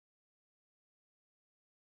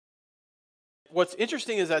what's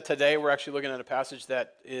interesting is that today we're actually looking at a passage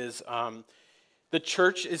that is, the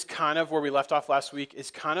church is kind of where we left off last week,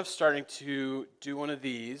 is kind of starting to do one of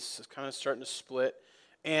these. It's kind of starting to split.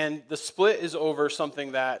 And the split is over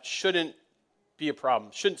something that shouldn't be a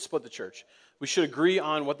problem, shouldn't split the church. We should agree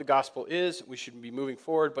on what the gospel is. We should be moving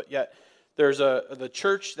forward, but yet there's the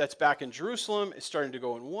church that's back in Jerusalem is starting to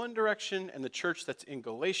go in one direction, and the church that's in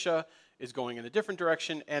Galatia is going in a different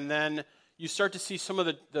direction. And then you start to see some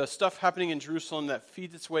of the stuff happening in Jerusalem that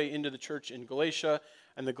feeds its way into the church in Galatia,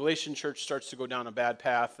 and the Galatian church starts to go down a bad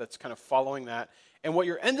path that's kind of following that. And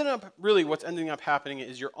what's ending up happening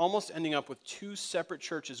is you're almost ending up with two separate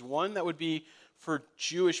churches, one that would be for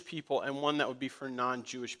Jewish people and one that would be for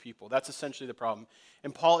non-Jewish people. That's essentially the problem.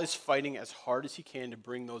 And Paul is fighting as hard as he can to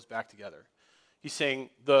bring those back together. He's saying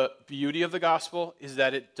the beauty of the gospel is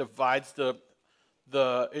that it divides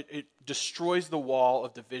it destroys the wall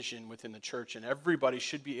of division within the church, and everybody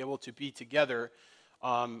should be able to be together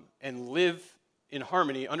and live in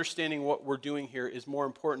harmony, understanding what we're doing here is more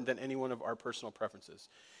important than any one of our personal preferences.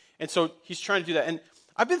 And so he's trying to do that. And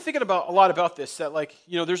I've been thinking a lot about this, that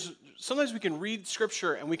there's sometimes we can read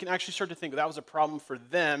Scripture and we can actually start to think that was a problem for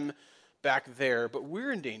them back there, but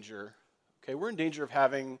we're in danger. Okay, we're in danger of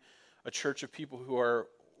having a church of people who are,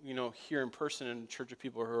 here in person and a church of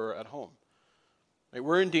people who are at home. Right?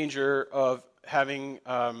 We're in danger of having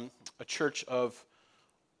a church of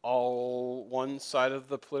all one side of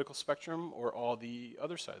the political spectrum or all the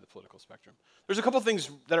other side of the political spectrum. There's a couple things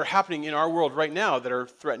that are happening in our world right now that are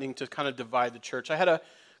threatening to kind of divide the church. I had a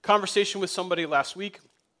conversation with somebody last week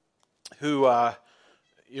who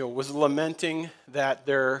was lamenting that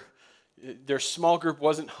their small group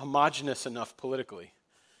wasn't homogenous enough politically.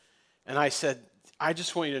 And I said, I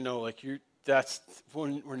just want you to know,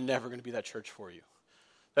 we're never going to be that church for you.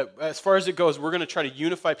 That as far as it goes, we're going to try to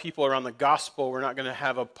unify people around the gospel. We're not going to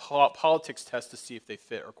have a politics test to see if they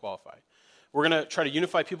fit or qualify. We're going to try to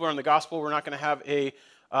unify people around the gospel. We're not going to have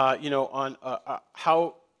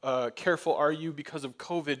how careful are you because of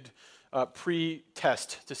COVID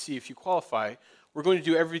pre-test to see if you qualify. We're going to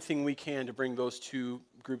do everything we can to bring those two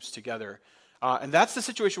groups together. And that's the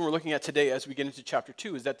situation we're looking at today as we get into chapter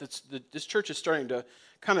 2, is that this church is starting to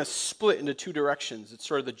kind of split into two directions. It's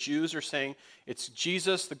sort of the Jews are saying it's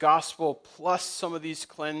Jesus, the gospel, plus some of these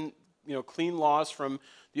clean laws from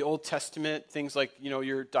the Old Testament, things like,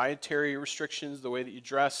 your dietary restrictions, the way that you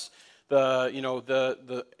dress,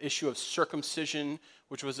 the issue of circumcision,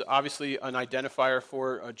 which was obviously an identifier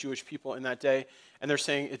for Jewish people in that day. And they're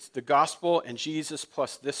saying it's the gospel and Jesus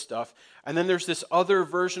plus this stuff. And then there's this other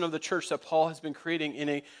version of the church that Paul has been creating in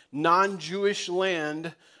a non-Jewish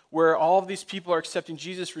land where all of these people are accepting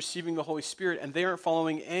Jesus, receiving the Holy Spirit, and they aren't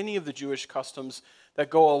following any of the Jewish customs that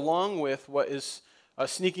go along with what is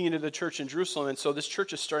sneaking into the church in Jerusalem. And so this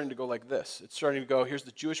church is starting to go like this. It's starting to go, here's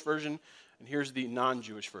the Jewish version, and here's the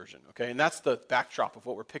non-Jewish version. Okay, and that's the backdrop of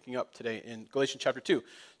what we're picking up today in Galatians chapter 2.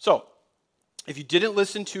 So, if you didn't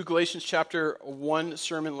listen to Galatians chapter 1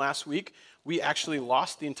 sermon last week, we actually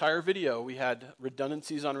lost the entire video. We had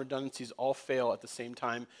redundancies on redundancies all fail at the same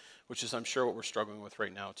time, which is, I'm sure, what we're struggling with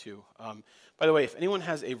right now, too. By the way, if anyone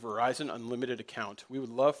has a Verizon Unlimited account, we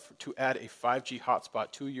would love to add a 5G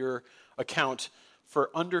hotspot to your account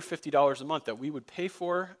for under $50 a month that we would pay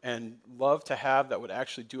for and love to have, that would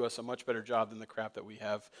actually do us a much better job than the crap that we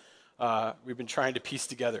have. We've been trying to piece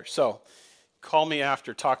together. So, call me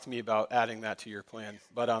after, talk to me about adding that to your plan.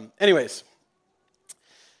 But anyways,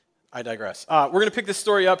 I digress. We're going to pick this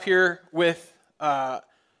story up here with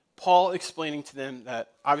Paul explaining to them that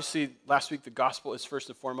obviously last week the gospel is first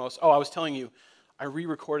and foremost. Oh, I was telling you, I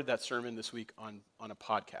re-recorded that sermon this week on a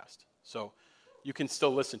podcast. So you can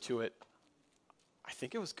still listen to it. I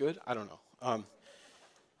think it was good. I don't know. All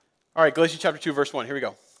right, Galatians chapter 2, verse 1. Here we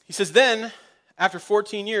go. He says, then, after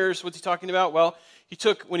 14 years, what's he talking about? Well,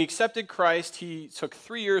 when he accepted Christ, he took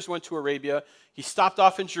 3 years, went to Arabia. He stopped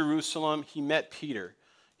off in Jerusalem. He met Peter.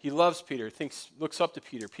 He loves Peter, looks up to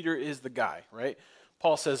Peter. Peter is the guy, right?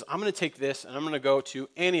 Paul says, I'm going to take this, and I'm going to go to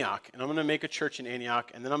Antioch, and I'm going to make a church in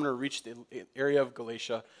Antioch, and then I'm going to reach the area of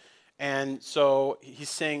Galatia. And so he's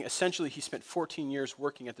saying, essentially, he spent 14 years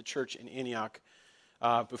working at the church in Antioch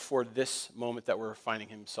before this moment that we're finding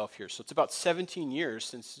himself here. So it's about 17 years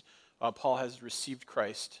since Paul has received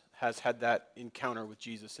Christ, has had that encounter with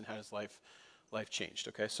Jesus and had his life changed.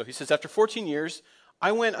 Okay, so he says, after 14 years,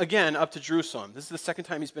 I went again up to Jerusalem. This is the second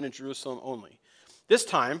time he's been in Jerusalem only. This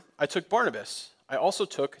time, I took Barnabas. I also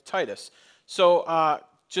took Titus. So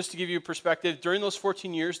just to give you a perspective, during those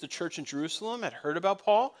 14 years, the church in Jerusalem had heard about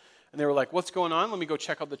Paul, and they were like, what's going on? Let me go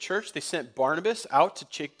check out the church. They sent Barnabas out to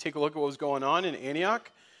take a look at what was going on in Antioch.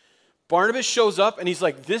 Barnabas shows up and he's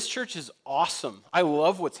like, this church is awesome. I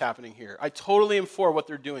love what's happening here. I totally am for what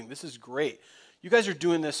they're doing. This is great. You guys are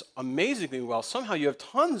doing this amazingly well. Somehow you have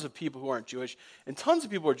tons of people who aren't Jewish and tons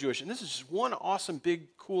of people who are Jewish. And this is just one awesome,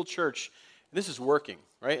 big, cool church. And this is working,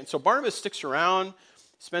 right? And so Barnabas sticks around,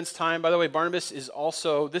 spends time. By the way, Barnabas is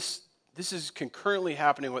also, this is concurrently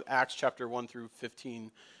happening with Acts chapter 1 through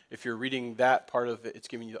 15. If you're reading that part of it, it's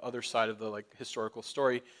giving you the other side of the historical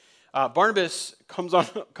story. Barnabas comes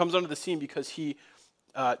onto the scene because he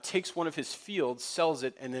takes one of his fields, sells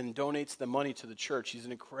it, and then donates the money to the church. He's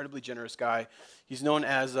an incredibly generous guy. He's known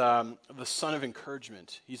as the son of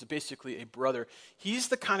encouragement. He's basically a brother. He's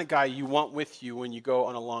the kind of guy you want with you when you go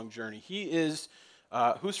on a long journey. He is,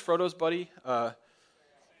 who's Frodo's buddy?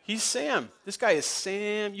 He's Sam. This guy is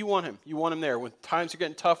Sam. You want him. You want him there. When times are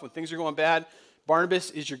getting tough, when things are going bad,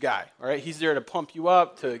 Barnabas is your guy, all right? He's there to pump you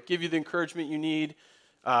up, to give you the encouragement you need,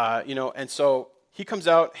 and so he comes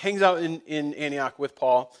out, hangs out in Antioch with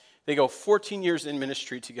Paul. They go 14 years in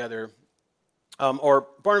ministry together, or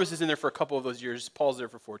Barnabas is in there for a couple of those years. Paul's there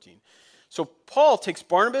for 14. So Paul takes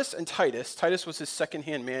Barnabas and Titus. Titus was his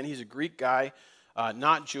second-hand man. He's a Greek guy,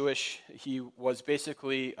 not Jewish. He was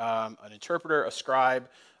basically an interpreter, a scribe,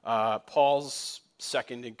 Paul's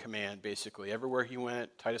second in command, basically. Everywhere he went,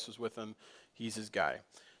 Titus was with him. He's his guy.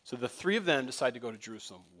 So the three of them decide to go to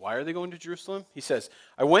Jerusalem. Why are they going to Jerusalem? He says,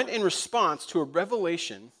 I went in response to a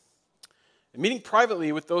revelation, and meeting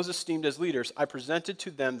privately with those esteemed as leaders, I presented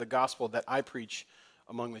to them the gospel that I preach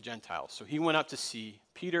among the Gentiles. So he went up to see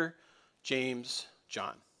Peter, James,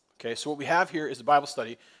 John. Okay, so what we have here is a Bible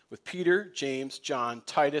study with Peter, James, John,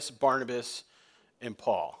 Titus, Barnabas, and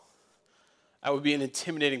Paul. That would be an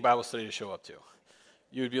intimidating Bible study to show up to.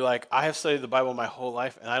 You would be like, I have studied the Bible my whole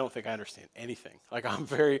life, and I don't think I understand anything.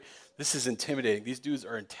 This is intimidating. These dudes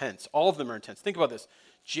are intense. All of them are intense. Think about this.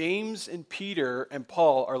 James and Peter and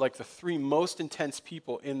Paul are like the three most intense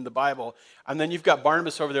people in the Bible. And then you've got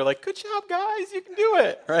Barnabas over there like, good job, guys. You can do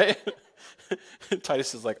it, right?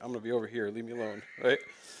 Titus is like, I'm going to be over here. Leave me alone, right?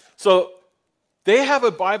 So they have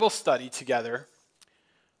a Bible study together,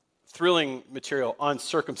 thrilling material on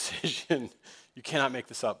circumcision. You cannot make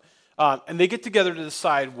this up. And they get together to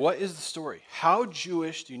decide, what is the story? How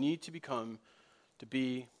Jewish do you need to become to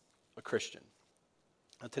be a Christian?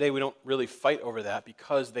 Now, today we don't really fight over that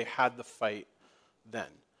because they had the fight then.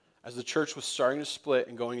 As the church was starting to split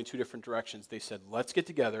and going in two different directions, they said, let's get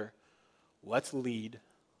together, let's lead,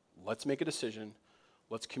 let's make a decision,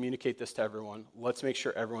 let's communicate this to everyone, let's make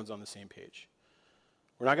sure everyone's on the same page.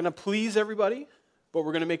 We're not going to please everybody, but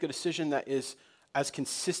we're going to make a decision that is as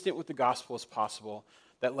consistent with the gospel as possible,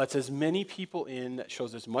 that lets as many people in, that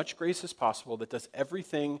shows as much grace as possible, that does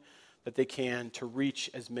everything that they can to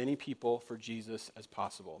reach as many people for Jesus as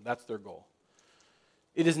possible. That's their goal.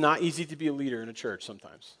 It is not easy to be a leader in a church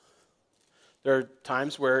sometimes. There are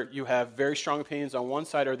times where you have very strong opinions on one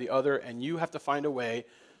side or the other, and you have to find a way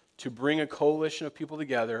to bring a coalition of people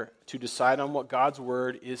together to decide on what God's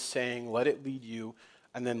word is saying, let it lead you,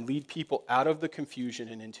 and then lead people out of the confusion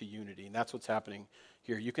and into unity. And that's what's happening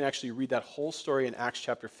here. You can actually read that whole story in Acts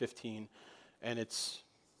chapter 15, and it's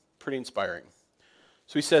pretty inspiring.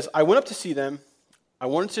 So he says, I went up to see them. I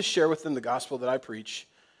wanted to share with them the gospel that I preach.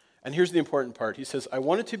 And here's the important part. He says, I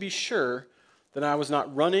wanted to be sure that I was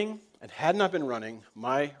not running and had not been running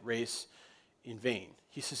my race in vain.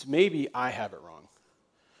 He says, maybe I have it wrong.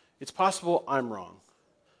 It's possible I'm wrong.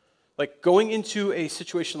 Like going into a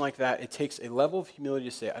situation like that, it takes a level of humility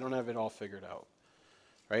to say, I don't have it all figured out,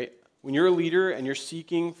 right? When you're a leader and you're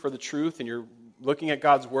seeking for the truth and you're looking at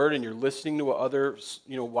God's word and you're listening to what other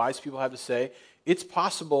wise people have to say, it's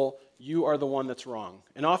possible you are the one that's wrong.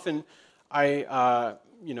 And often I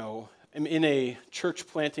am in a church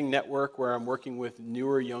planting network where I'm working with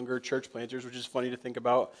newer, younger church planters, which is funny to think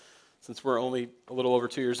about since we're only a little over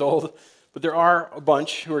 2 years old. But there are a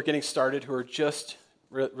bunch who are getting started, who are just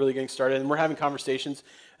really getting started, and we're having conversations,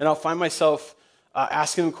 and I'll find myself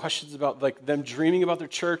asking them questions about like them dreaming about their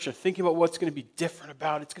church and thinking about what's going to be different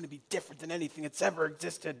about it. It's going to be different than anything that's ever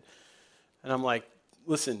existed. And I'm like,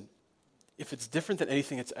 listen, if it's different than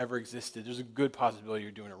anything that's ever existed, there's a good possibility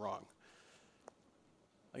you're doing it wrong.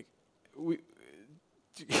 Like,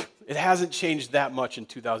 it hasn't changed that much in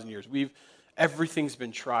 2,000 years. Everything's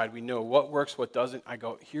been tried. We know what works, what doesn't. I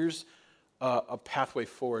go, here's a pathway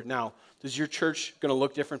forward. Now, is your church going to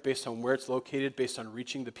look different based on where it's located, based on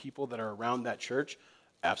reaching the people that are around that church?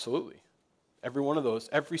 Absolutely. Every one of those,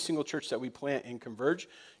 every single church that we plant in Converge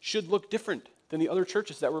should look different than the other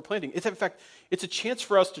churches that we're planting. In fact, it's a chance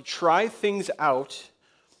for us to try things out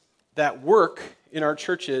that work in our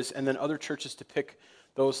churches and then other churches to pick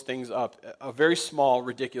those things up. A very small,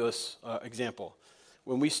 ridiculous example.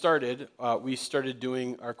 when we started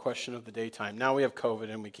doing our question of the day time. Now we have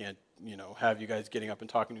COVID and we can't, have you guys getting up and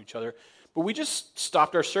talking to each other. But we just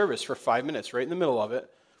stopped our service for 5 minutes right in the middle of it,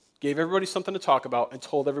 gave everybody something to talk about, and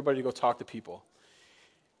told everybody to go talk to people.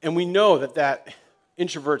 And we know that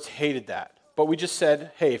introverts hated that. But we just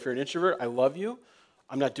said, hey, if you're an introvert, I love you.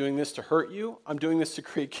 I'm not doing this to hurt you. I'm doing this to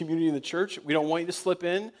create community in the church. We don't want you to slip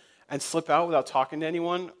in and slip out without talking to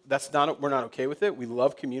anyone. We're not okay with it. We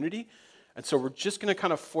love community. And so we're just going to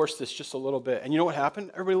kind of force this just a little bit. And you know what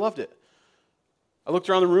happened? Everybody loved it. I looked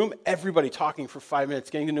around the room, everybody talking for 5 minutes,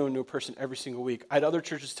 getting to know a new person every single week. I had other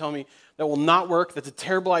churches tell me that will not work. That's a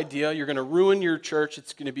terrible idea. You're going to ruin your church.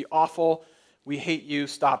 It's going to be awful. We hate you.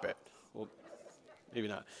 Stop it. Well, maybe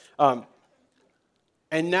not.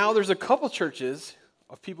 And now there's a couple churches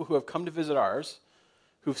of people who have come to visit ours,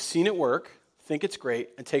 who've seen it work, think it's great,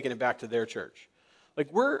 and taken it back to their church.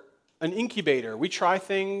 Like, we're an incubator. We try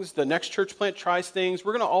things. The next church plant tries things.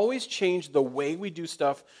 We're going to always change the way we do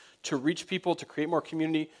stuff to reach people, to create more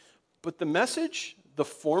community. But the message, the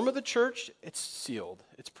form of the church, it's sealed.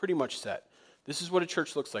 It's pretty much set. This is what a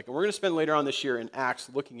church looks like. And we're going to spend later on this year in Acts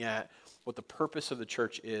looking at what the purpose of the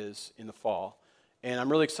church is in the fall. And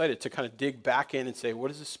I'm really excited to kind of dig back in and say,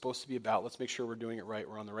 what is this supposed to be about? Let's make sure we're doing it right.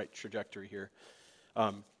 We're on the right trajectory here.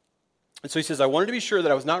 And so he says, I wanted to be sure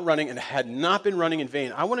that I was not running and had not been running in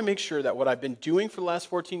vain. I want to make sure that what I've been doing for the last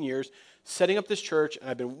 14 years, setting up this church, and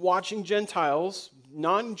I've been watching Gentiles,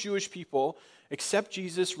 non-Jewish people, accept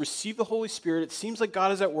Jesus, receive the Holy Spirit. It seems like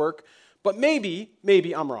God is at work, but maybe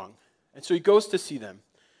I'm wrong. And so he goes to see them.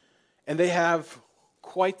 And they have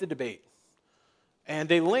quite the debate. And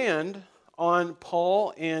they land on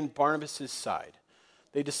Paul and Barnabas' side.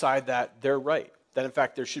 They decide that they're right. That, in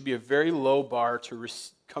fact, there should be a very low bar to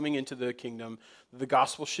coming into the kingdom. The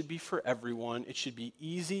gospel should be for everyone. It should be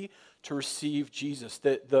easy to receive Jesus.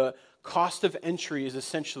 The cost of entry is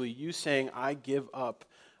essentially you saying, I give up,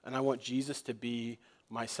 and I want Jesus to be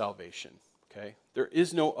my salvation. Okay? There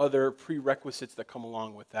is no other prerequisites that come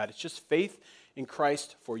along with that. It's just faith in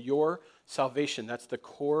Christ for your salvation. That's the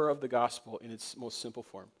core of the gospel in its most simple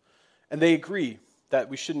form. And they agree that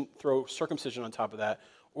we shouldn't throw circumcision on top of that,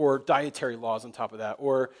 or dietary laws on top of that,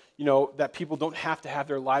 or that people don't have to have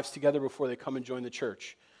their lives together before they come and join the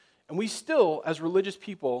church. And we still, as religious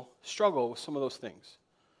people, struggle with some of those things.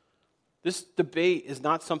 This debate is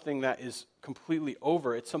not something that is completely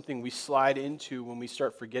over. It's something we slide into when we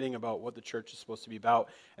start forgetting about what the church is supposed to be about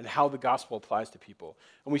and how the gospel applies to people.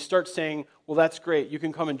 And we start saying, well, that's great. You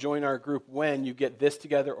can come and join our group when you get this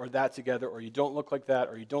together or that together, or you don't look like that,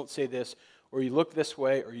 or you don't say this, or you look this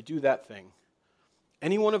way, or you do that thing.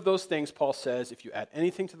 Any one of those things, Paul says, if you add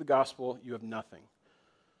anything to the gospel, you have nothing.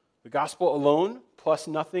 The gospel alone plus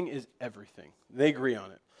nothing is everything. They agree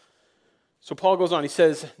on it. So Paul goes on. He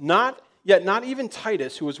says, Yet not even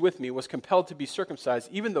Titus, who was with me, was compelled to be circumcised,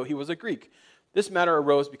 even though he was a Greek. This matter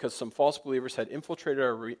arose because some false believers had infiltrated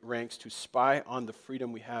our ranks to spy on the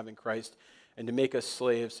freedom we have in Christ and to make us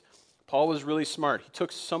slaves. Paul was really smart. He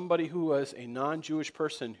took somebody who was a non-Jewish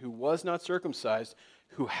person who was not circumcised,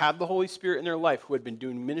 who had the Holy Spirit in their life, who had been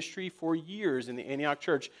doing ministry for years in the Antioch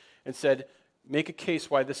church, and said, make a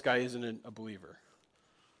case why this guy isn't a believer.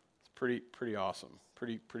 It's pretty awesome.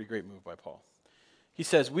 Pretty great move by Paul. He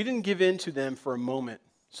says, we didn't give in to them for a moment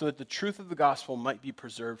so that the truth of the gospel might be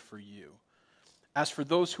preserved for you. As for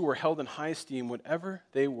those who were held in high esteem, whatever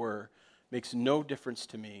they were makes no difference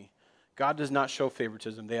to me. God does not show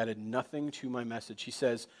favoritism. They added nothing to my message. He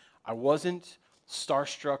says, I wasn't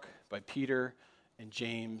starstruck by Peter and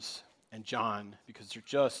James and John because they're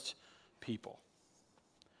just people.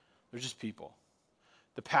 They're just people.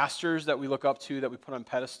 The pastors that we look up to, that we put on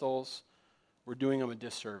pedestals, we're doing them a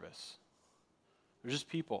disservice. They're just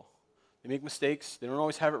people. They make mistakes. They don't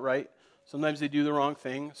always have it right. Sometimes they do the wrong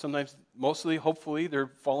thing. Sometimes, mostly, hopefully,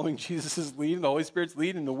 they're following Jesus' lead and the Holy Spirit's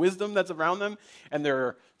lead and the wisdom that's around them. And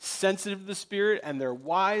they're sensitive to the Spirit, and they're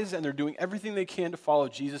wise, and they're doing everything they can to follow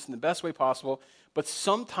Jesus in the best way possible. But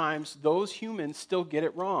sometimes those humans still get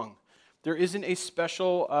it wrong. There isn't a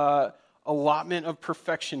special allotment of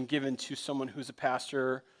perfection given to someone who's a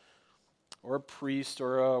pastor or a priest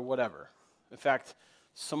or a whatever. In fact,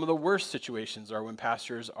 some of the worst situations are when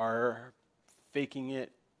pastors are faking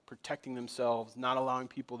it, protecting themselves, not allowing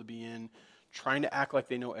people to be in, trying to act like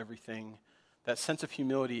they know everything. That sense of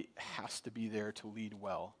humility has to be there to lead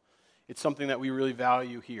well. It's something that we really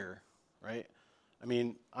value here, right? I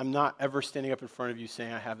mean, I'm not ever standing up in front of you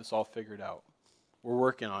saying I have this all figured out. We're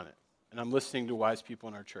working on it. And I'm listening to wise people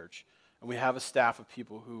in our church. And we have a staff of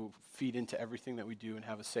people who feed into everything that we do and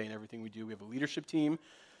have a say in everything we do. We have a leadership team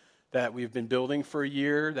that we've been building for a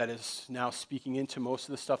year that is now speaking into most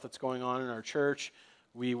of the stuff that's going on in our church.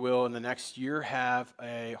 We will, in the next year, have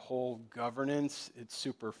a whole governance. It's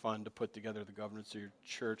super fun to put together the governance of your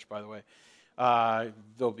church, by the way.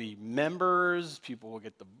 There'll be members. People will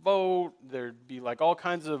get to vote. There'd be like all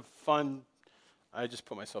kinds of fun. I just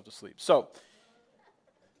put myself to sleep. So,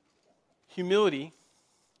 humility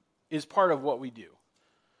is part of what we do.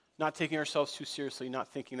 Not taking ourselves too seriously, not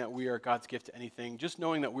thinking that we are God's gift to anything, just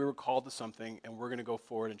knowing that we were called to something and we're going to go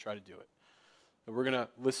forward and try to do it. That we're going to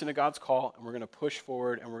listen to God's call and we're going to push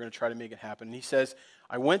forward and we're going to try to make it happen. And he says,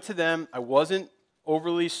 I went to them. I wasn't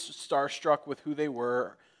overly starstruck with who they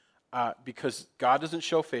were because God doesn't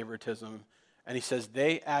show favoritism. And he says,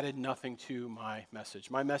 they added nothing to my message.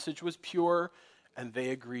 My message was pure and they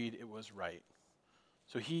agreed it was right.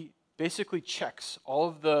 So he basically checks all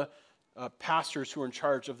of the pastors who are in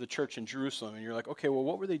charge of the church in Jerusalem. And you're like, okay, well,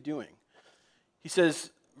 what were they doing? He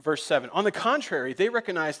says, verse 7, on the contrary, they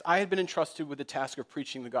recognized I had been entrusted with the task of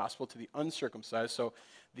preaching the gospel to the uncircumcised. So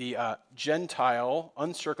the Gentile,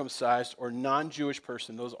 uncircumcised, or non-Jewish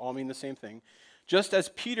person, those all mean the same thing, just as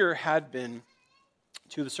Peter had been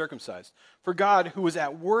to the circumcised. For God, who was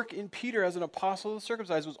at work in Peter as an apostle to the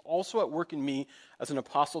circumcised, was also at work in me as an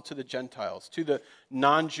apostle to the Gentiles, to the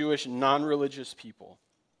non-Jewish, non-religious people.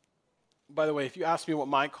 By the way, if you ask me what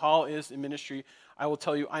my call is in ministry, I will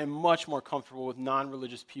tell you I am much more comfortable with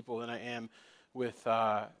non-religious people than I am with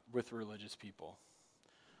religious people.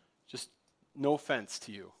 Just no offense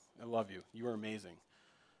to you. I love you. You are amazing.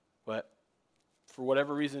 But for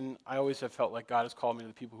whatever reason, I always have felt like God has called me to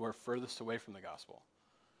the people who are furthest away from the gospel.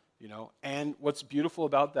 You know, and what's beautiful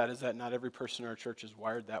about that is that not every person in our church is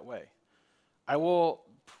wired that way. I will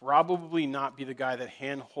probably not be the guy that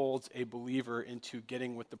handholds a believer into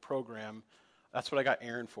getting with the program. That's what I got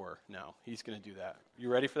Aaron for now. He's going to do that.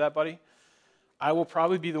 You ready for that, buddy? I will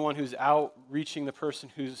probably be the one who's out reaching the person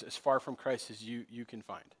who's as far from Christ as you can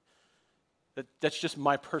find. That's just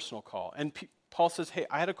my personal call. And Paul says, hey,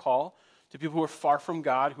 I had a call to people who were far from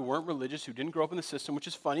God, who weren't religious, who didn't grow up in the system, which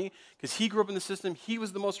is funny because he grew up in the system. He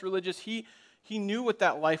was the most religious. He knew what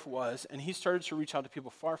that life was, and he started to reach out to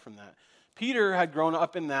people far from that. Peter had grown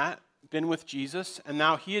up in that, been with Jesus, and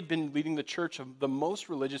now he had been leading the church of the most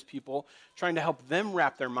religious people, trying to help them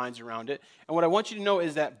wrap their minds around it. And what I want you to know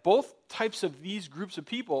is that both types of these groups of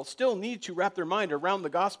people still need to wrap their mind around the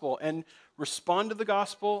gospel and respond to the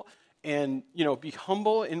gospel and, you know, be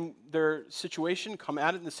humble in their situation, come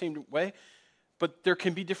at it in the same way. But there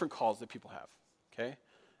can be different calls that people have, okay?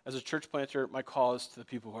 As a church planter, my call is to the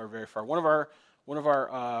people who are very far. One of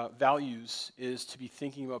our values is to be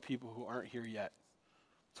thinking about people who aren't here yet.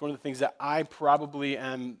 It's one of the things that I probably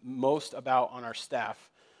am most about on our staff,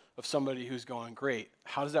 of somebody who's going, great,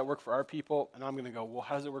 how does that work for our people? And I'm going to go, well,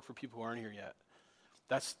 how does it work for people who aren't here yet?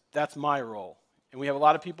 That's my role. And we have a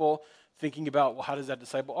lot of people thinking about, well, how does that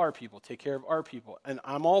disciple our people, take care of our people? And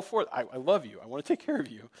I'm all for it. I love you. I want to take care of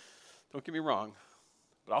you. Don't get me wrong.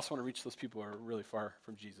 But I also want to reach those people who are really far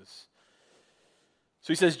from Jesus. So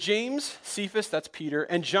he says, James, Cephas, that's Peter,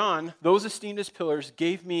 and John, those esteemed as pillars,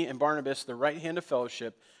 gave me and Barnabas the right hand of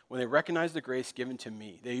fellowship when they recognized the grace given to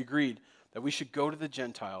me. They agreed that we should go to the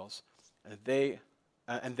Gentiles and they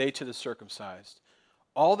to the circumcised.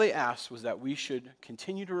 All they asked was that we should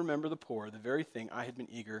continue to remember the poor, the very thing I had been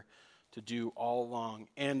eager to do all along.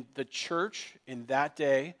 And the church in that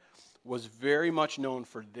day was very much known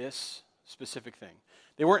for this specific thing.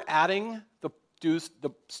 They weren't adding the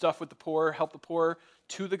stuff with the poor, help the poor,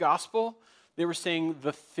 to the gospel. They were saying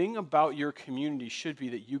the thing about your community should be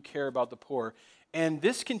that you care about the poor. And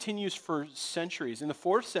this continues for centuries. In the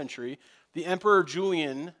 4th century, the Emperor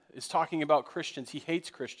Julian is talking about Christians. He hates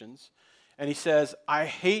Christians. And he says, I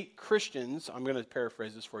hate Christians. I'm going to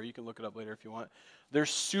paraphrase this for you. You can look it up later if you want. They're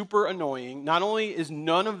super annoying. Not only is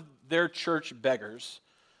none of their church beggars,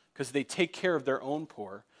 because they take care of their own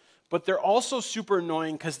poor, but they're also super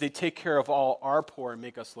annoying because they take care of all our poor and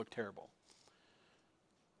make us look terrible.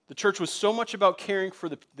 The church was so much about caring for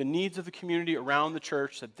the needs of the community around the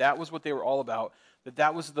church that was what they were all about,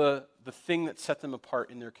 that was the thing that set them apart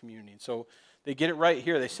in their community. And so they get it right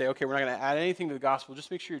here. They say, okay, we're not going to add anything to the gospel.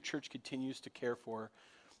 Just make sure your church continues to care for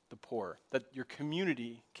the poor, that your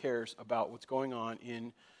community cares about what's going on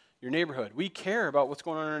in your neighborhood. We care about what's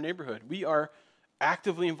going on in our neighborhood. We are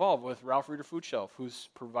actively involved with Ralph Reeder Food Shelf, who's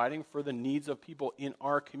providing for the needs of people in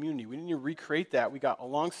our community. We didn't need to recreate that. We got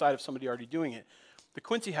alongside of somebody already doing it. The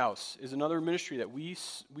Quincy House is another ministry that we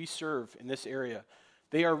serve in this area.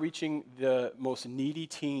 They are reaching the most needy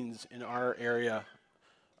teens in our area,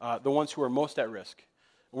 the ones who are most at risk.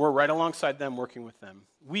 And we're right alongside them, working with them.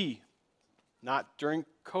 We, not during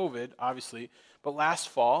COVID, obviously, but last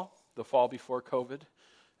fall, the fall before COVID,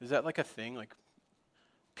 is that like a thing, like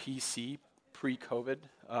PC, pre-COVID.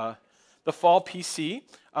 The fall PC,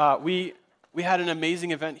 we had an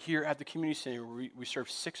amazing event here at the community center where we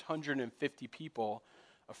served 650 people,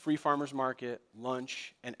 a free farmers market,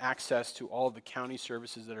 lunch, and access to all of the county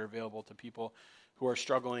services that are available to people who are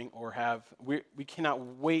struggling or have. We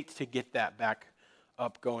cannot wait to get that back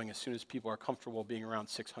up going as soon as people are comfortable being around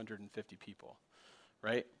 650 people,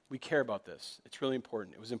 right? We care about this. It's really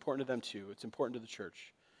important. It was important to them too. It's important to the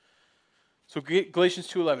church. So Galatians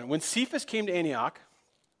 2:11. When Cephas came to Antioch,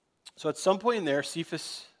 so at some point in there,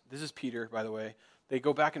 Cephas, this is Peter, by the way. They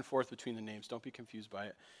go back and forth between the names. Don't be confused by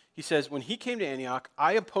it. He says, when he came to Antioch,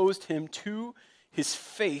 I opposed him to his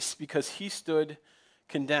face because he stood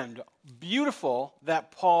condemned. Beautiful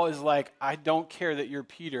that Paul is like, I don't care that you're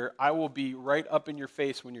Peter. I will be right up in your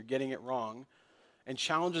face when you're getting it wrong, and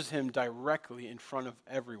challenges him directly in front of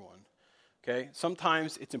everyone. Okay?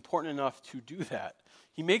 Sometimes it's important enough to do that.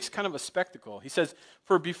 He makes kind of a spectacle. He says,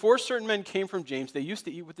 for before certain men came from James, they used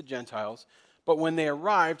to eat with the Gentiles, but when they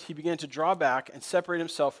arrived, he began to draw back and separate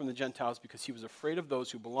himself from the Gentiles because he was afraid of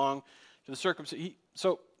those who belong to the circumcision.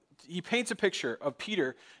 So he paints a picture of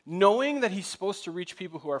Peter knowing that he's supposed to reach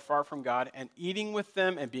people who are far from God and eating with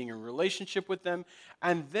them and being in relationship with them.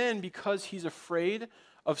 And then because he's afraid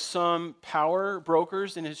of some power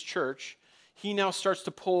brokers in his church, he now starts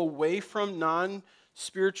to pull away from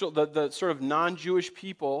non-spiritual, the sort of non-Jewish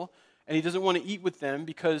people, and he doesn't want to eat with them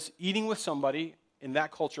because eating with somebody in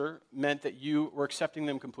that culture meant that you were accepting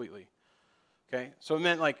them completely. Okay? So it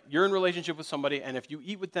meant like you're in relationship with somebody, and if you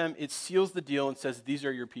eat with them, it seals the deal and says, these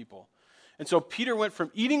are your people. And so Peter went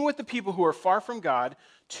from eating with the people who are far from God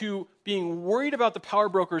to being worried about the power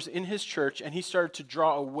brokers in his church, and he started to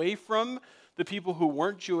draw away from the people who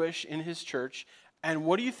weren't Jewish in his church. And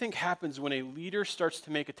what do you think happens when a leader starts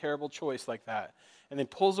to make a terrible choice like that and then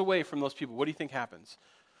pulls away from those people? What do you think happens?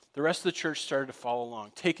 The rest of the church started to follow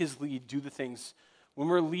along, take his lead, do the things. When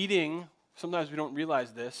we're leading, sometimes we don't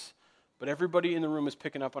realize this, but everybody in the room is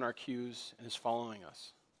picking up on our cues and is following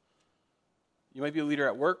us. You might be a leader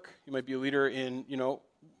at work. You might be a leader in,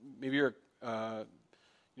 maybe you're,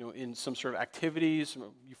 in some sort of activities.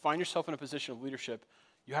 You find yourself in a position of leadership.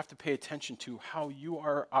 You have to pay attention to how you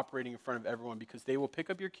are operating in front of everyone because they will pick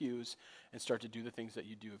up your cues and start to do the things that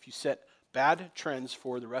you do. If you set bad trends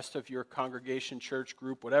for the rest of your congregation, church,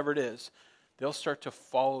 group, whatever it is, they'll start to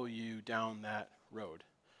follow you down that road.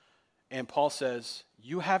 And Paul says,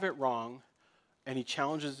 you have it wrong, and he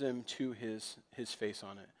challenges them to his face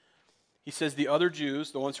on it. He says the other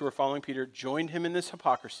Jews, the ones who were following Peter, joined him in this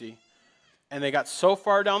hypocrisy, and they got so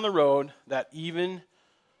far down the road that even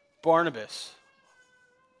Barnabas,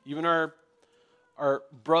 even our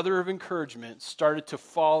brother of encouragement, started to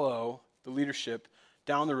follow the leadership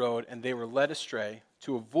down the road, and they were led astray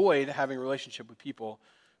to avoid having a relationship with people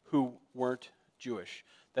who weren't Jewish.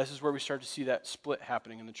 This is where we start to see that split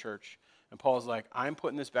happening in the church. And Paul's like, I'm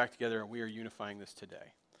putting this back together, and we are unifying this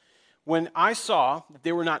today. When I saw that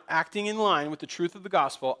they were not acting in line with the truth of the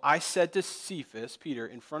gospel, I said to Cephas, Peter,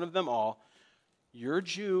 in front of them all, you're a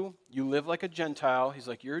Jew, you live like a Gentile. He's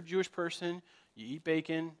like, you're a Jewish person, you eat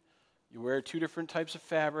bacon, you wear 2 different types of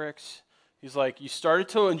fabrics. He's like, you started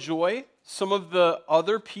to enjoy some of the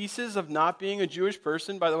other pieces of not being a Jewish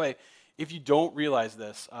person. By the way, if you don't realize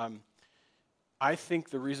this, I think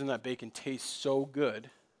the reason that bacon tastes so good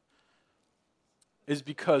is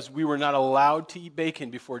because we were not allowed to eat bacon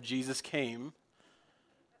before Jesus came,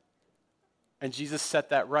 and Jesus set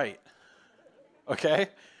that right. Okay?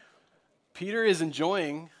 Peter is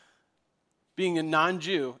enjoying being a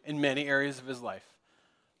non-Jew in many areas of his life.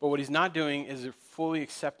 But what he's not doing is fully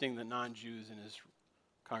accepting the non-Jews in his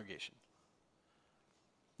congregation.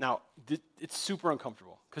 Now, it's super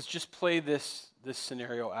uncomfortable, because just play this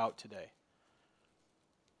scenario out today.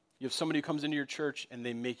 You have somebody who comes into your church and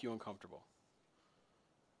they make you uncomfortable.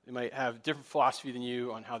 They might have different philosophy than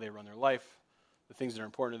you on how they run their life, the things that are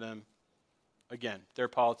important to them. Again, their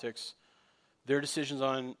politics, their decisions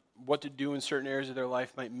on what to do in certain areas of their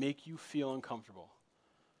life might make you feel uncomfortable.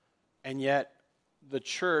 And yet, the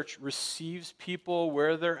church receives people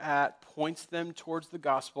where they're at, points them towards the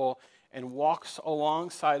gospel, and walks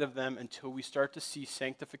alongside of them until we start to see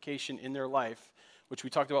sanctification in their life, which we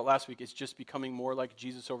talked about last week. It's just becoming more like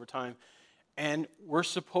Jesus over time. And we're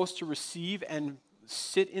supposed to receive and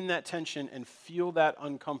sit in that tension and feel that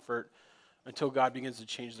uncomfort until God begins to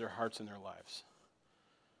change their hearts and their lives.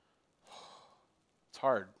 It's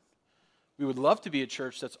hard. We would love to be a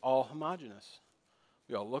church that's all homogenous.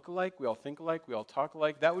 We all look alike, we all think alike, we all talk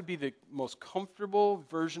alike. That would be the most comfortable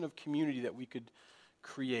version of community that we could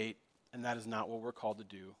create, and that is not what we're called to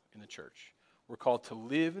do in the church. We're called to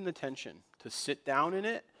live in the tension, to sit down in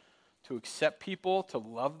it, to accept people, to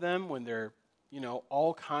love them when they're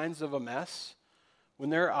all kinds of a mess, when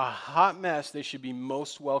they're a hot mess, they should be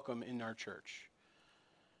most welcome in our church.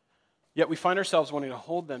 Yet we find ourselves wanting to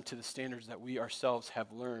hold them to the standards that we ourselves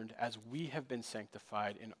have learned as we have been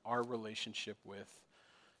sanctified in our relationship with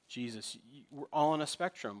Jesus. We're all on a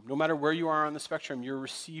spectrum. No matter where you are on the spectrum, you're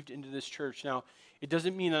received into this church. Now, it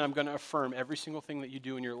doesn't mean that I'm going to affirm every single thing that you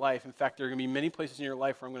do in your life. In fact, there are going to be many places in your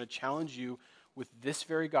life where I'm going to challenge you with this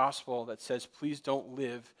very gospel that says, please don't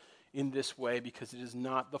live in this way because it is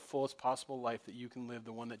not the fullest possible life that you can live,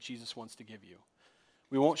 the one that Jesus wants to give you.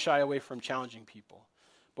 We won't shy away from challenging people,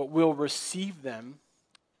 but we'll receive them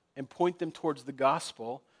and point them towards the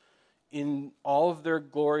gospel in all of their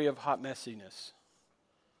glory of hot messiness.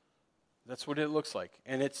 That's what it looks like.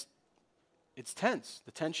 And it's tense.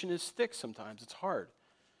 The tension is thick sometimes. It's hard.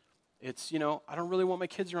 It's, I don't really want my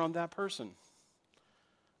kids around that person.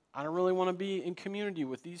 I don't really want to be in community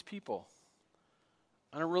with these people.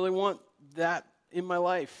 I don't really want that in my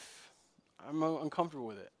life. I'm uncomfortable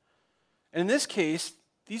with it. And in this case,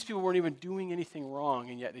 these people weren't even doing anything wrong,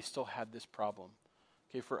 and yet they still had this problem.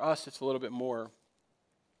 Okay, for us, it's a little bit more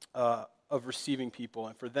of receiving people,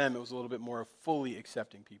 and for them, it was a little bit more of fully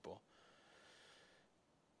accepting people.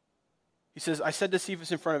 He says, I said to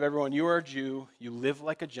Cephas in front of everyone, you are a Jew, you live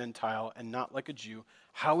like a Gentile and not like a Jew.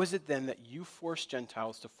 How is it then that you force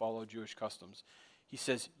Gentiles to follow Jewish customs? He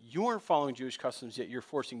says, you aren't following Jewish customs, yet you're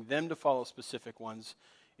forcing them to follow specific ones.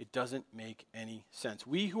 It doesn't make any sense.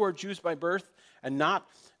 We who are Jews by birth and not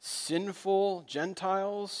sinful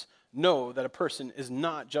Gentiles know that a person is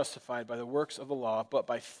not justified by the works of the law, but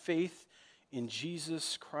by faith in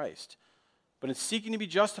Jesus Christ. But in seeking to be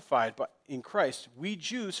justified in Christ, we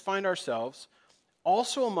Jews find ourselves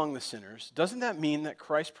also among the sinners. Doesn't that mean that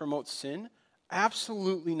Christ promotes sin?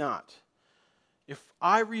 Absolutely not. If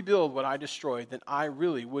I rebuild what I destroyed, then I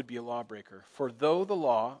really would be a lawbreaker. For through the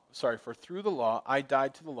law, I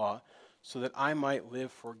died to the law so that I might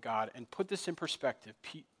live for God. And put this in perspective.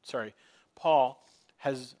 Paul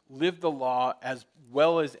has lived the law as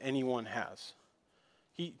well as anyone has.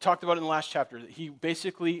 He talked about it in the last chapter. That he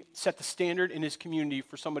basically set the standard in his community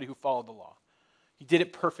for somebody who followed the law. He did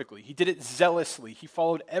it perfectly. He did it zealously. He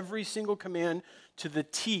followed every single command to the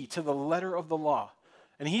T, to the letter of the law.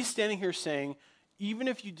 And he's standing here saying, even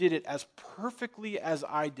if you did it as perfectly as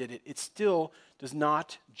I did it, it still does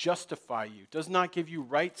not justify you, does not give you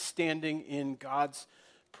right standing in God's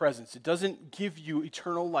presence. It doesn't give you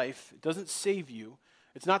eternal life. It doesn't save you.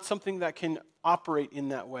 It's not something that can operate in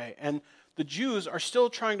that way. And the Jews are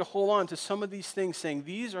still trying to hold on to some of these things, saying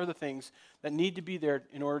these are the things that need to be there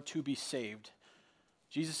in order to be saved.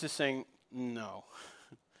 Jesus is saying, no.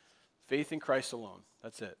 Faith in Christ alone.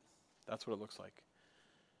 That's it. That's what it looks like.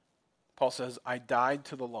 Paul says, I died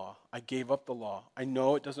to the law. I gave up the law. I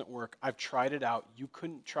know it doesn't work. I've tried it out. You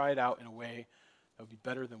couldn't try it out in a way that would be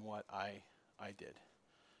better than what I did.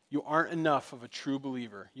 You aren't enough of a true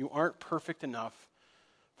believer. You aren't perfect enough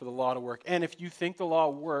for the law to work. And if you think the law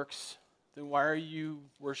works, then why are you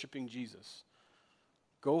worshiping Jesus?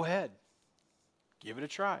 Go ahead. Give it a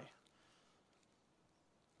try.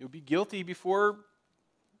 You'll be guilty before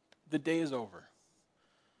the day is over.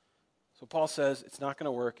 So Paul says, it's not going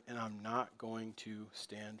to work, and I'm not going to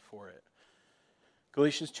stand for it.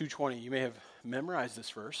 Galatians 2:20, you may have memorized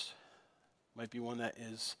this verse. Might be one that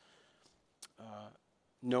is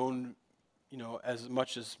known, as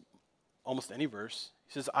much as almost any verse.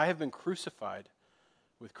 He says, I have been crucified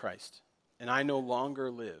with Christ, and I no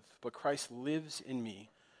longer live, but Christ lives in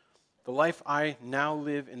me. The life I now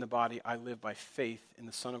live in the body, I live by faith in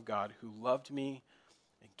the Son of God who loved me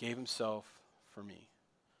and gave himself for me.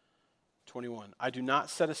 21, I do not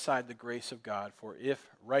set aside the grace of God, for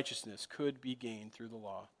if righteousness could be gained through the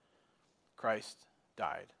law, Christ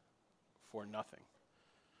died for nothing.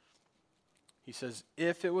 He says,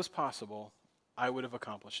 if it was possible, I would have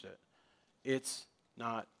accomplished it. It's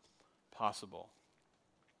not possible.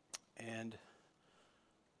 And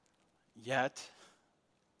yet,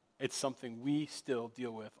 it's something we still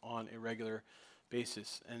deal with on a regular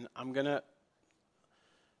basis. And I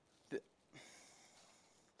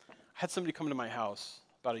had somebody come to my house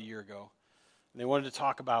about a year ago, and they wanted to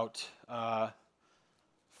talk about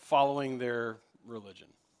following their religion.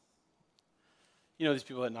 These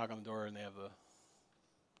people that knock on the door and they have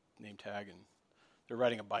the name tag and they're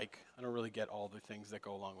riding a bike. I don't really get all the things that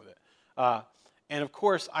go along with it. And of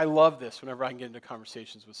course, I love this whenever I can get into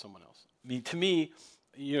conversations with someone else. To me,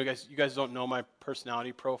 you guys don't know my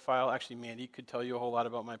personality profile. Actually, Mandy could tell you a whole lot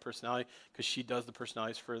about my personality because she does the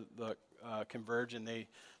personalities for the Converge, and they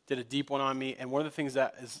did a deep one on me. And one of the things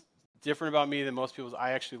that is different about me than most people is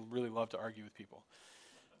I actually really love to argue with people.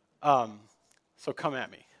 So come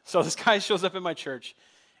at me. So this guy shows up at my church,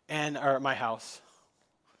 or at my house.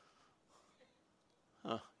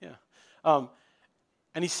 Yeah.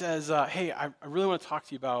 And he says, hey, I really want to talk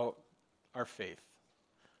to you about our faith.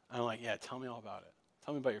 And I'm like, yeah, tell me all about it.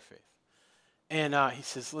 Tell me about your faith. And he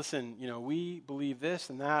says, listen, we believe this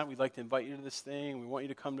and that. We'd like to invite you to this thing. We want you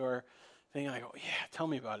to come to our thing. And I go, yeah, tell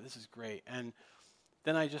me about it. This is great. And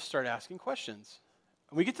then I just start asking questions.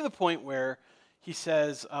 And we get to the point where he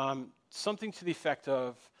says something to the effect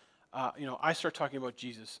of, I start talking about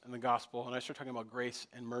Jesus and the gospel, and I start talking about grace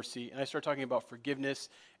and mercy, and I start talking about forgiveness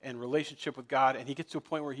and relationship with God, and he gets to a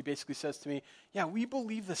point where he basically says to me, yeah, we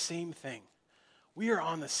believe the same thing. We are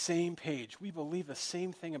on the same page. We believe the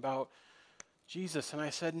same thing about Jesus. And I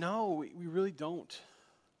said, no, we really don't.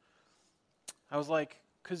 I was like,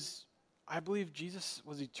 because I believe Jesus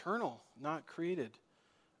was eternal, not created.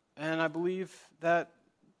 And I believe that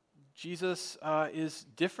Jesus is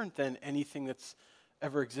different than anything that's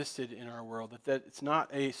ever existed in our world, that it's not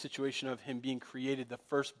a situation of him being created, the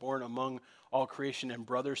firstborn among all creation and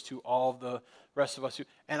brothers to all the rest of us.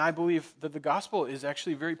 And I believe that the gospel is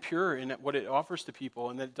actually very pure in what it offers to people,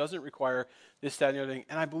 and that it doesn't require this, that, and the other thing.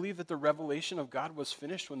 And I believe that the revelation of God was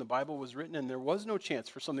finished when the Bible was written, and there was no chance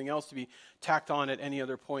for something else to be tacked on at any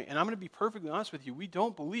other point. And I'm going to be perfectly honest with you, we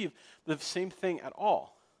don't believe the same thing at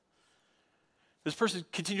all. This person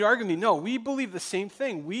continued to argue with me, no, we believe the same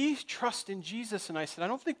thing. We trust in Jesus. And I said, I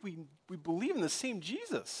don't think we believe in the same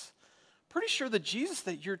Jesus. Pretty sure the Jesus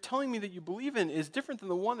that you're telling me that you believe in is different than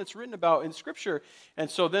the one that's written about in Scripture. And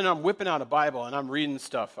so then I'm whipping out a Bible, and I'm reading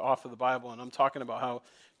stuff off of the Bible, and I'm talking about how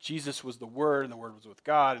Jesus was the Word, and the Word was with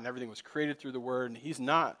God, and everything was created through the Word, and he's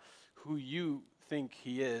not who you think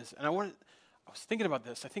he is. And I was thinking about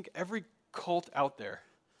this. I think every cult out there,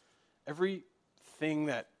 everything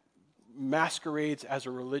that masquerades as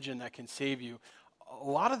a religion that can save you, a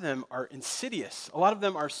lot of them are insidious. A lot of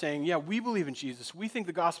them are saying, yeah, we believe in Jesus. We think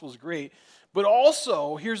the gospel is great. But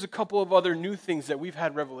also, here's a couple of other new things that we've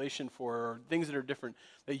had revelation for, or things that are different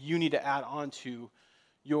that you need to add on to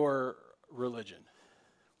your religion.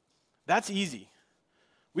 That's easy.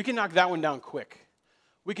 We can knock that one down quick.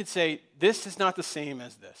 We could say, this is not the same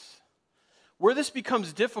as this. Where this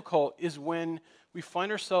becomes difficult is when we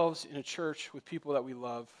find ourselves in a church with people that we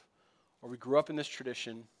love, or we grew up in this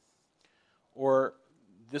tradition, or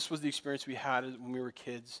this was the experience we had when we were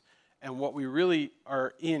kids, and what we really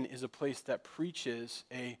are in is a place that preaches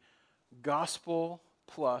a gospel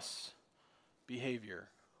plus behavior,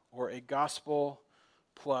 or a gospel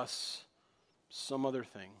plus some other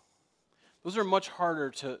thing. Those are much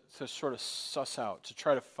harder to sort of suss out, to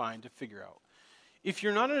try to find, to figure out. If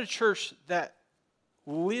you're not in a church that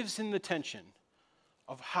lives in the tension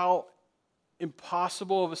of how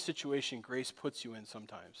impossible of a situation grace puts you in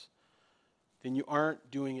sometimes, then you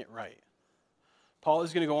aren't doing it right. Paul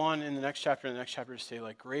is going to go on in the next chapter to say,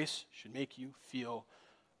 like, grace should make you feel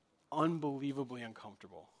unbelievably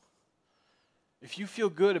uncomfortable. If you feel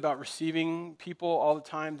good about receiving people all the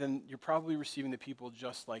time, then you're probably receiving the people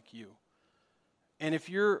just like you. And if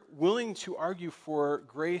you're willing to argue for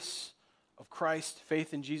grace of Christ,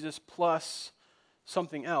 faith in Jesus, plus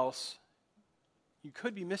something else, you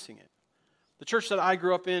could be missing it. The church that I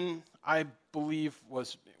grew up in, I believe,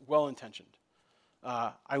 was well-intentioned.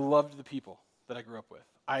 I loved the people that I grew up with.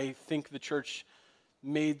 I think the church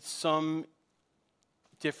made some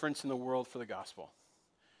difference in the world for the gospel.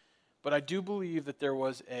 But I do believe that there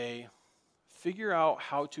was a figure out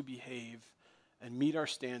how to behave and meet our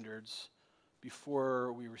standards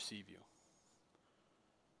before we receive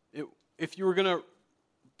you. If you were going to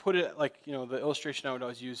put it like, the illustration I would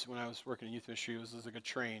always use when I was working in youth ministry was like a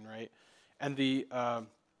train, right? And the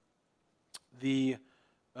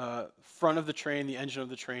front of the train, the engine of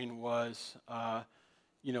the train was,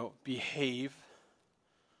 behave,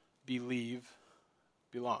 believe,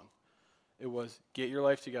 belong. It was get your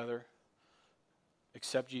life together,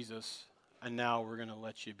 accept Jesus, and now we're going to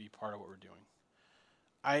let you be part of what we're doing.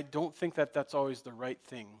 I don't think that that's always the right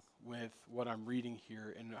thing with what I'm reading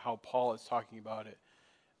here and how Paul is talking about it.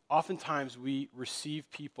 Oftentimes we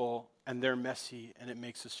receive people and they're messy and it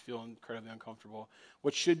makes us feel incredibly uncomfortable.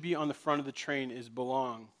 What should be on the front of the train is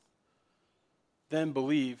belong, then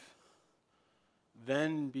believe,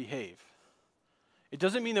 then behave. It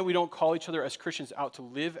doesn't mean that we don't call each other as Christians out to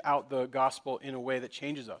live out the gospel in a way that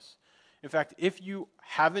changes us. In fact, if you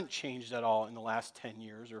haven't changed at all in the last 10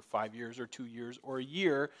 years or 5 years or 2 years or a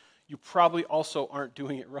year, you probably also aren't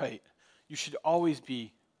doing it right. You should always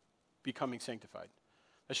be becoming sanctified.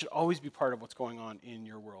 That should always be part of what's going on in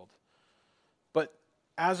your world. But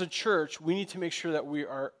as a church, we need to make sure that we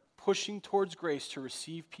are pushing towards grace to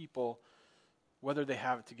receive people whether they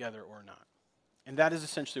have it together or not. And that is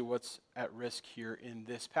essentially what's at risk here in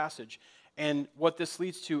this passage. And what this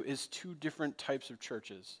leads to is two different types of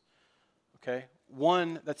churches. Okay?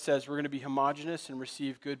 One that says we're going to be homogenous and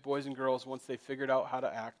receive good boys and girls once they figured out how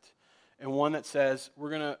to act. And one that says we're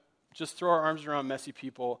going to just throw our arms around messy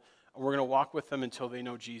people and we're going to walk with them until they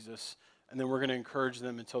know Jesus. And then we're going to encourage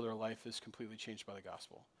them until their life is completely changed by the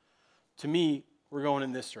gospel. To me, we're going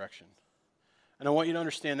in this direction. And I want you to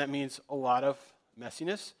understand that means a lot of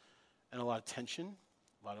messiness and a lot of tension.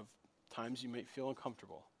 A lot of times you might feel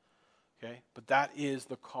uncomfortable. Okay? But that is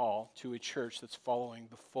the call to a church that's following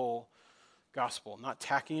the full gospel. Not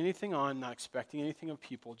tacking anything on, not expecting anything of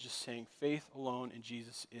people, just saying faith alone in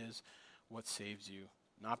Jesus is what saves you.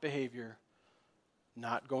 Not behavior,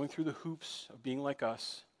 not going through the hoops of being like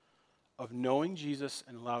us, of knowing Jesus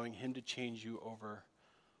and allowing him to change you over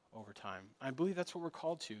time. I believe that's what we're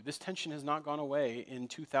called to. This tension has not gone away in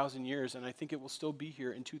 2,000 years, and I think it will still be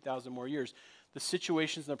here in 2,000 more years. The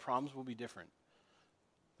situations and the problems will be different.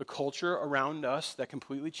 The culture around us that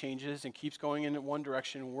completely changes and keeps going in one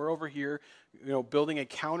direction. We're over here, building a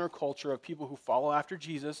counterculture of people who follow after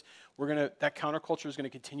Jesus. That counterculture is going to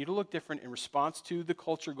continue to look different in response to the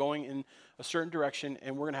culture going in a certain direction,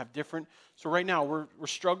 and we're going to have different. So right now, we're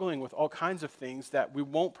struggling with all kinds of things that we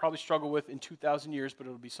won't probably struggle with in 2,000 years, but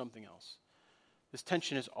it'll be something else. This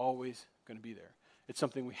tension is always going to be there. It's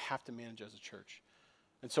something we have to manage as a church.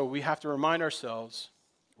 And so we have to remind ourselves,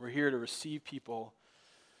 we're here to receive people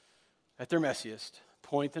at their messiest,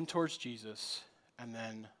 point them towards Jesus, and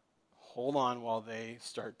then hold on while they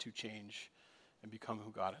start to change and become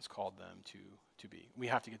who God has called them to be. We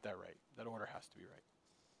have to get that right. That order has to be right.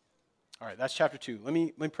 All right, that's chapter 2. Let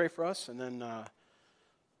me pray for us, and then, let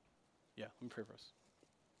me pray for us.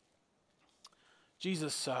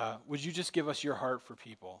 Jesus, would you just give us your heart for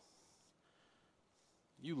people?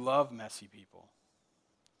 You love messy people.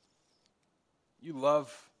 You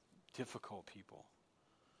love difficult people.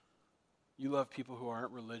 You love people who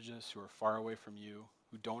aren't religious, who are far away from you,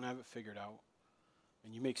 who don't have it figured out,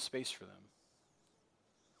 and you make space for them.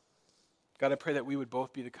 God, I pray that we would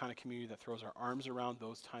both be the kind of community that throws our arms around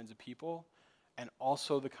those kinds of people, and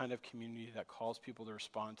also the kind of community that calls people to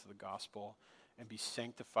respond to the gospel and be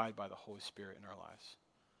sanctified by the Holy Spirit in our lives.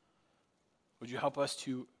 Would you help us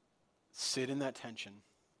to sit in that tension,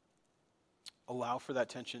 allow for that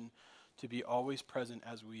tension to be always present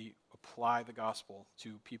as we apply the gospel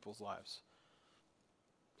to people's lives?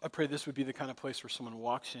 I pray this would be the kind of place where someone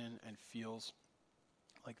walks in and feels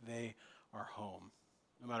like they are home,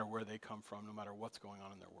 no matter where they come from, no matter what's going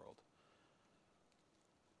on in their world.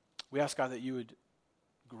 We ask, God, that you would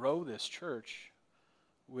grow this church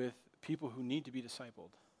with people who need to be discipled.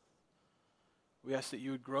 We ask that you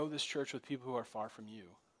would grow this church with people who are far from you.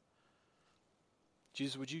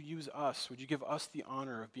 Jesus, would you use us? Would you give us the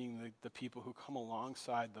honor of being the people who come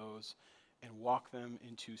alongside those and walk them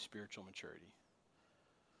into spiritual maturity?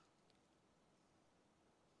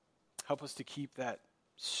 Help us to keep that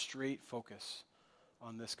straight focus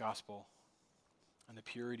on this gospel and the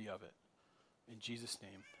purity of it. In Jesus'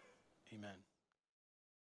 name, amen.